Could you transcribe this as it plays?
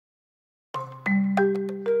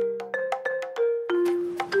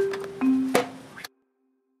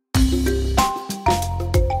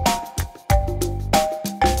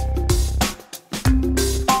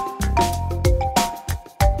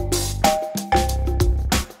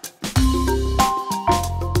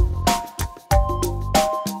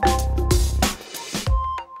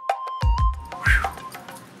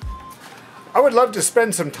would love to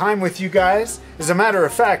spend some time with you guys. As a matter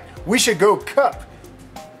of fact, we should go cup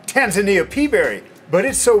Tanzania Peaberry, but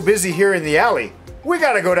it's so busy here in the alley, we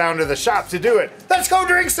gotta go down to the shop to do it. Let's go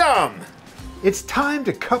drink some! It's time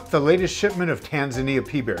to cup the latest shipment of Tanzania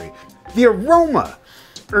Peaberry. The aroma,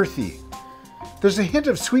 earthy. There's a hint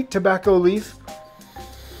of sweet tobacco leaf.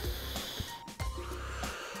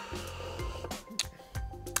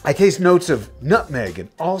 I taste notes of nutmeg and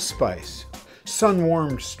allspice,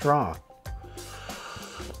 sun-warmed straw.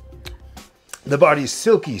 The body's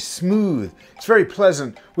silky, smooth. It's very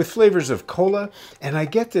pleasant with flavors of cola, and I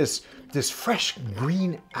get this fresh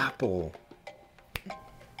green apple.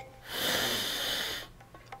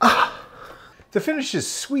 The finish is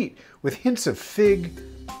sweet with hints of fig,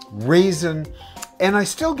 raisin, and I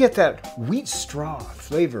still get that wheat straw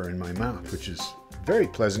flavor in my mouth, which is very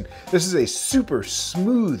pleasant. This is a super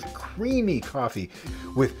smooth, creamy coffee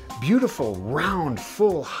with beautiful, round,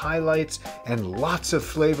 full highlights and lots of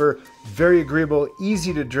flavor. Very agreeable,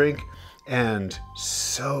 easy to drink, and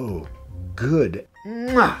so good.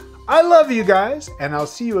 Mwah! I love you guys, and I'll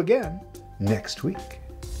see you again next week.